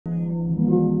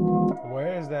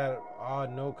that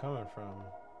odd note coming from?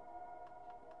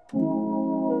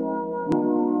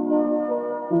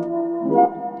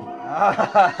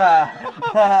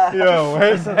 Yo,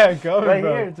 where's that coming right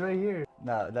from? Here, it's right here.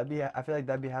 Nah, I feel like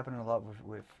that'd be happening a lot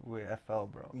with FL,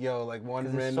 bro. Yo, like one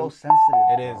random. It's so sensitive.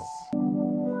 It is.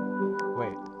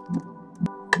 Wait.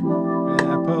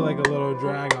 Yeah, I put like a little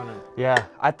drag on it. Yeah,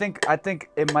 I think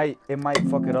it might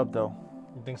fuck it up though.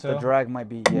 You think so? The drag might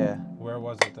be, yeah. Where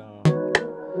was it though?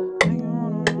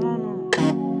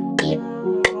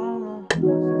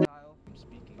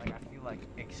 Like, I feel like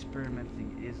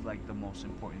experimenting is like the most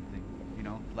important thing, you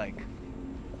know? Like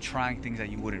trying things that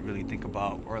you wouldn't really think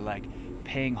about, or like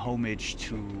paying homage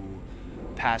to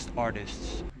past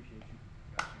artists.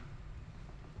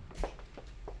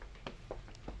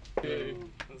 Hey,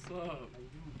 what's up?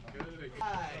 Good.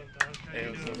 Hi. Hey,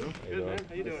 what's up? Good, man.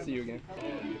 How you doing? See you again.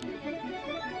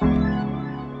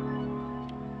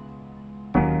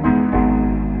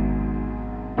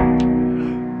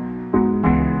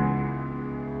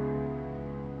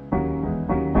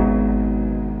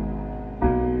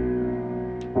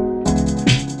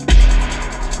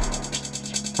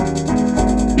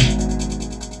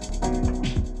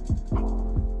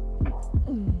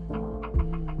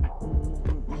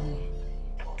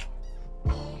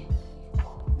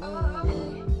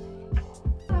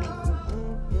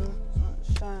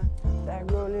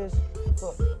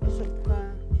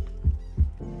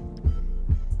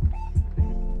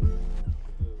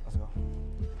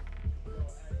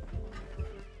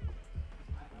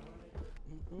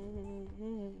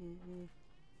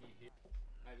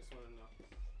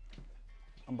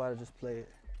 I'm about to just play it.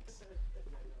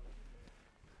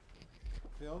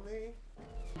 Feel me?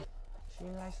 She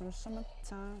likes some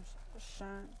summertime,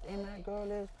 shine. Damn, that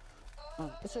girl is.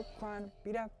 It's a crime to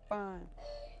be that fine.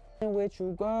 With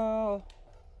you, girl.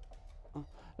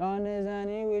 Long as I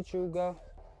need with you, girl.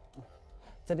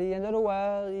 To the end of the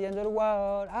world, the end of the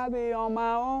world. I'll be on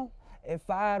my own if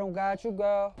I don't got you,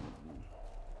 girl.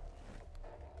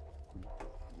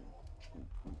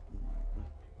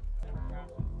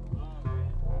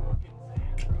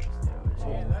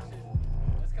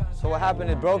 So what happened?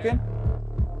 It broken?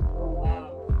 Yeah,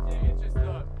 it's just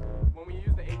when we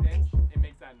use the 1/8 inch, it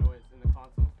makes that noise in the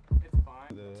console. It's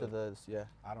fine. To the, yeah.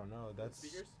 I don't know. That's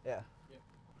Speakers? Yeah.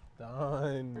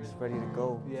 done. It's ready to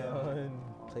go. Yeah. Done.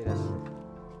 Play that shit.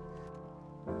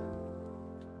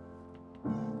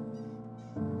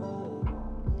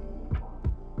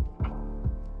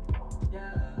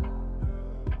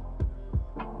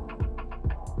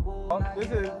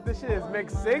 This shit is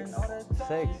mix 6?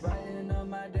 6.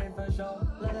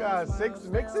 You got 6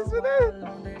 mixes with it?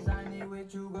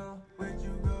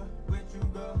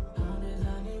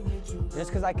 Just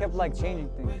because I kept like changing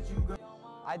things.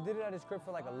 I did it at his crib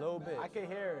for like a little bit. I can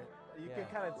hear it. You Yeah. can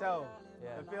kind of tell.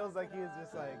 Yeah. It feels like he was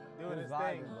just like doing He his was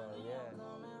thing. vibing, bro.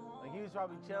 Yeah. Like he was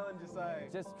probably chilling, just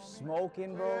like. Just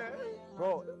smoking, bro. Yeah.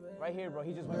 Bro, right here, bro.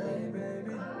 He just went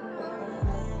crazy.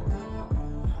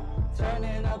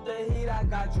 Turning up the heat, I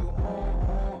got you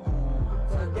on.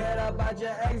 Forget about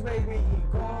your ex, baby, he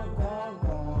gone, gone,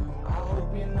 gone. I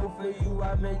hope you know for you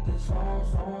I make this song.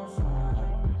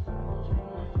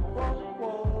 Whoa,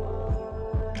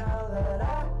 whoa, now that I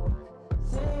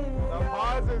see you, The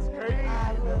pause is crazy.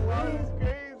 The pause is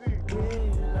crazy. we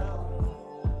love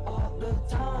all the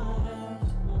time.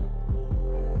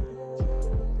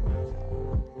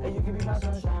 Hey, you can be my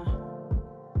sunshine.